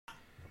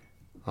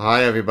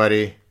Hi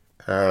everybody.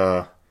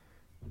 Uh,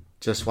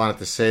 just wanted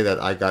to say that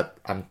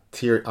I'm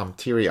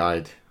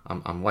teary-eyed.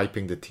 I'm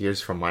wiping the tears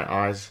from my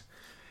eyes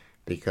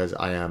because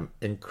I am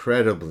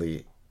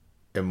incredibly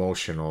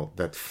emotional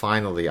that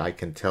finally I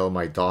can tell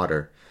my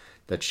daughter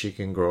that she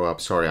can grow up.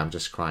 Sorry, I'm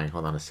just crying.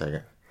 Hold on a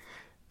second.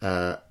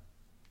 Uh,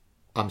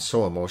 I'm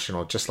so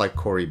emotional, just like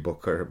Cory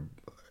Booker.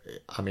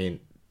 I mean,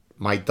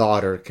 my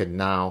daughter can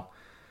now,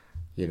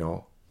 you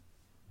know,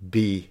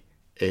 be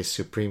a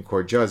Supreme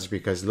Court judge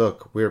because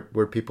look,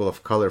 we're people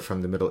of color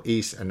from the Middle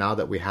East, and now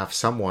that we have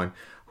someone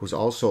who's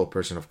also a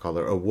person of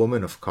color, a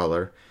woman of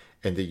color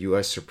in the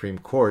U.S. Supreme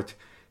Court,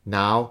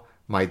 now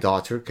my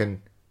daughter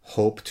can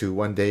hope to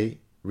one day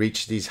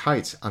reach these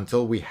heights.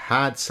 Until we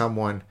had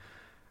someone,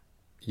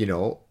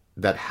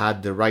 that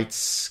had the right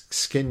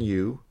skin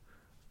you,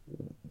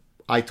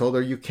 I told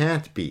her you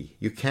can't be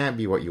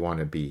what you want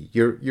to be.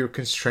 You're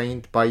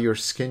constrained by your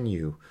skin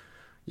you,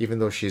 even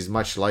though she's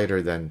much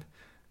lighter than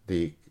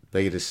the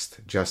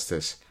latest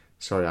justice.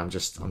 Sorry, I'm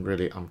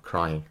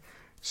crying.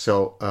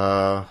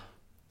 So,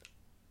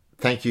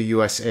 thank you,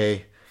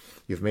 USA.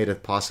 You've made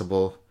it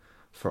possible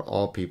for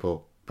all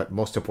people, but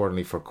most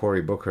importantly for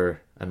Cory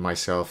Booker and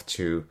myself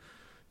to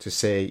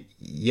say,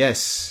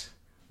 yes,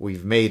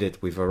 we've made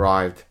it, we've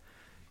arrived.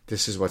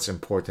 This is what's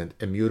important.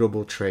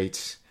 Immutable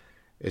traits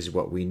is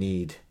what we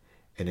need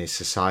in a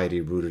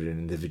society rooted in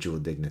individual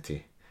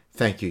dignity.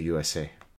 Thank you, USA.